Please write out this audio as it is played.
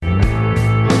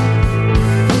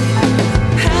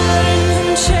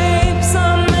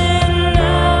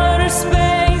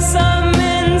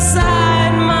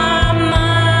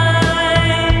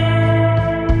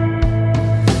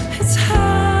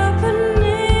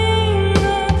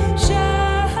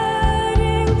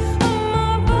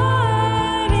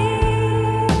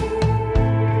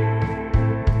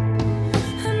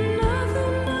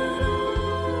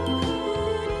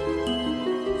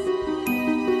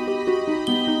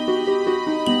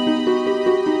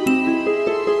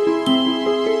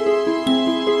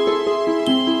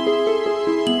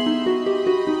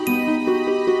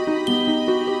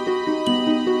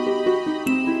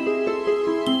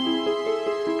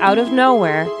Out of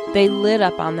nowhere, they lit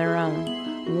up on their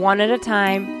own. One at a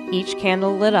time, each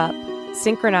candle lit up,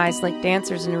 synchronized like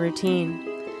dancers in a routine.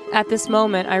 At this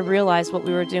moment, I realized what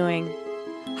we were doing.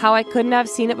 How I couldn't have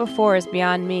seen it before is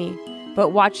beyond me, but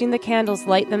watching the candles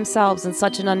light themselves in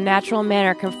such an unnatural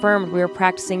manner confirmed we were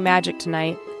practicing magic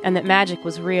tonight, and that magic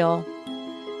was real.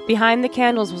 Behind the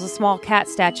candles was a small cat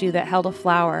statue that held a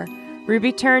flower.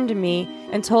 Ruby turned to me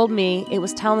and told me it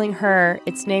was telling her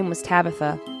its name was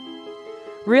Tabitha.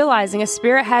 Realizing a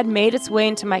spirit had made its way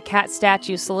into my cat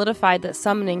statue solidified that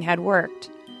summoning had worked.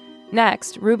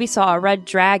 Next, Ruby saw a red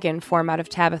dragon form out of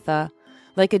Tabitha,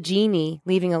 like a genie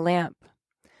leaving a lamp.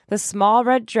 The small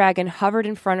red dragon hovered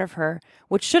in front of her,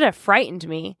 which should have frightened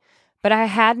me, but I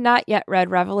had not yet read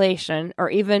Revelation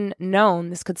or even known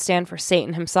this could stand for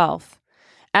Satan himself.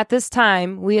 At this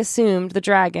time, we assumed the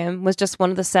dragon was just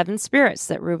one of the 7 spirits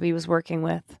that Ruby was working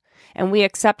with, and we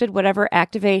accepted whatever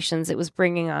activations it was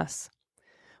bringing us.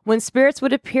 When spirits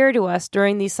would appear to us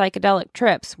during these psychedelic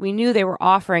trips, we knew they were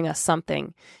offering us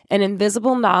something, an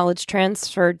invisible knowledge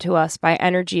transferred to us by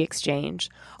energy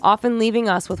exchange, often leaving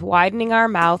us with widening our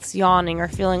mouths, yawning, or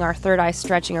feeling our third eye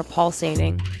stretching or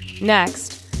pulsating.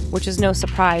 Next, which is no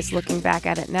surprise looking back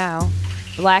at it now,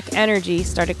 black energy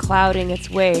started clouding its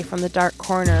way from the dark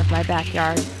corner of my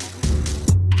backyard.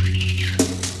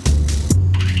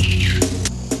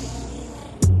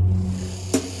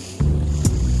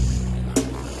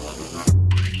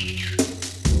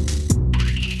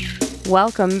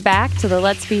 Welcome back to the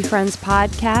Let's Be Friends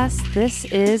podcast. This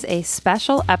is a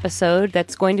special episode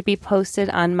that's going to be posted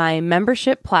on my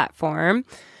membership platform,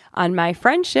 on my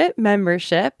friendship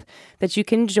membership that you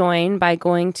can join by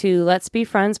going to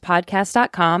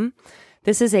letsbefriendspodcast.com.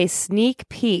 This is a sneak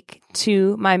peek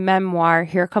to my memoir,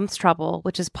 Here Comes Trouble,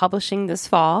 which is publishing this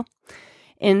fall.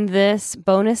 In this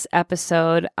bonus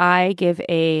episode, I give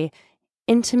a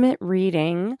intimate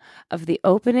reading of the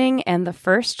opening and the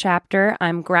first chapter,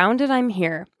 I'm Grounded, I'm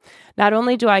Here. Not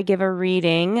only do I give a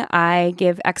reading, I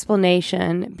give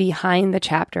explanation behind the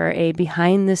chapter, a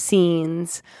behind the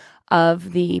scenes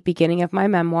of the beginning of my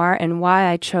memoir and why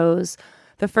I chose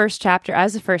the first chapter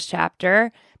as the first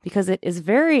chapter, because it is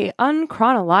very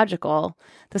unchronological.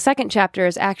 The second chapter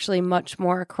is actually much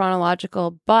more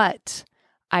chronological, but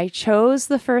I chose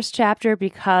the first chapter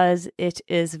because it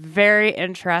is very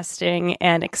interesting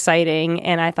and exciting,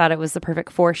 and I thought it was the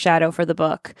perfect foreshadow for the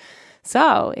book.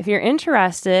 So if you're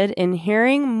interested in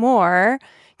hearing more,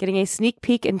 getting a sneak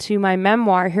peek into my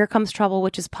memoir, Here Comes Trouble,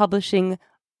 which is publishing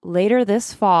later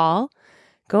this fall,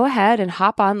 go ahead and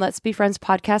hop on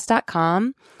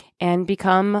letsbefriendspodcast.com and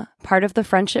become part of the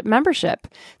friendship membership.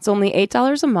 It's only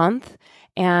 $8 a month.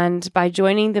 And by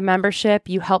joining the membership,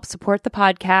 you help support the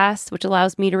podcast, which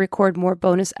allows me to record more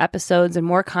bonus episodes and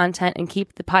more content and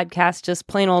keep the podcast just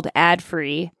plain old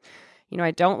ad-free. You know,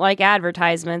 I don't like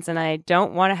advertisements and I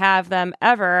don't want to have them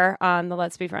ever on the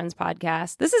Let's Be Friends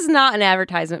podcast. This is not an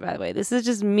advertisement, by the way. This is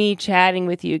just me chatting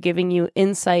with you, giving you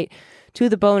insight to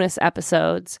the bonus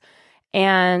episodes.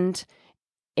 And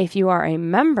if you are a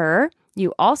member,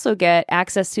 you also get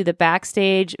access to the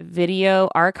backstage video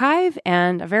archive,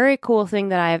 and a very cool thing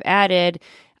that I have added,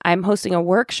 I'm hosting a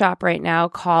workshop right now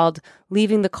called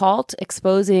Leaving the Cult,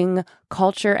 Exposing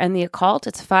Culture and the Occult.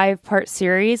 It's a 5-part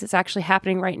series. It's actually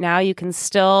happening right now. You can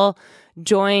still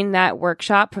join that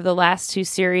workshop for the last 2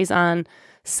 series on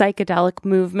psychedelic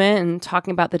movement and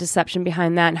talking about the deception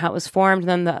behind that and how it was formed. And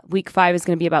then the week 5 is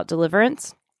going to be about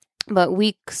deliverance. But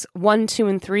weeks 1, 2,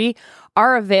 and 3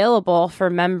 are available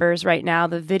for members right now.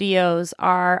 The videos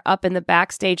are up in the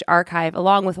backstage archive,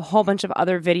 along with a whole bunch of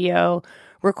other video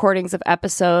recordings of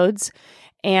episodes.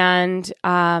 And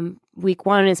week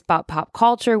 1 is about pop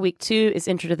culture. Week 2 is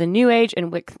Intro to the New Age.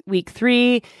 And week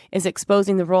 3 is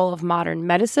exposing the role of modern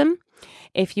medicine.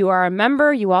 If you are a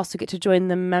member, you also get to join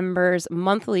the members'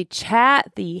 monthly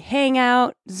chat, the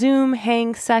Hangout Zoom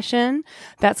hang session.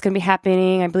 That's going to be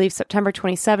happening, I believe, September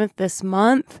 27th this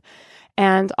month.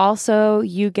 And also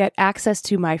you get access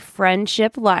to my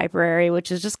friendship library,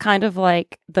 which is just kind of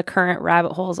like the current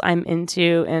rabbit holes I'm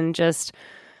into, and just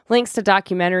links to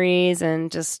documentaries and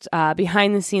just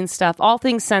behind the scenes stuff, all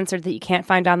things censored that you can't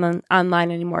find online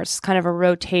anymore. It's kind of a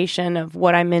rotation of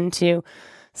what I'm into.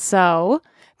 So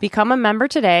become a member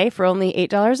today for only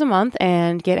 $8 a month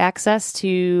and get access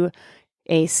to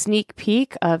a sneak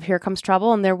peek of Here Comes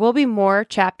Trouble. And there will be more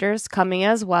chapters coming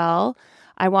as well.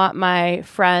 I want my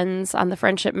friends on the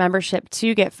friendship membership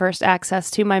to get first access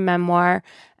to my memoir.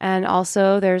 And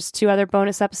also there's 2 other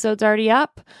bonus episodes already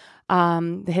up.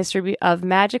 The History of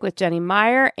Magic with Jenny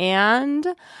Meyer, and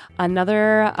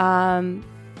another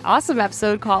awesome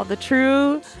episode called The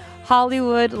True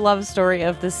Hollywood love story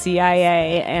of the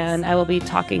CIA, and I will be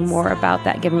talking more about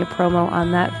that, giving a promo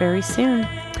on that very soon.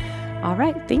 All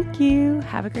right, thank you.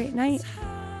 Have a great night.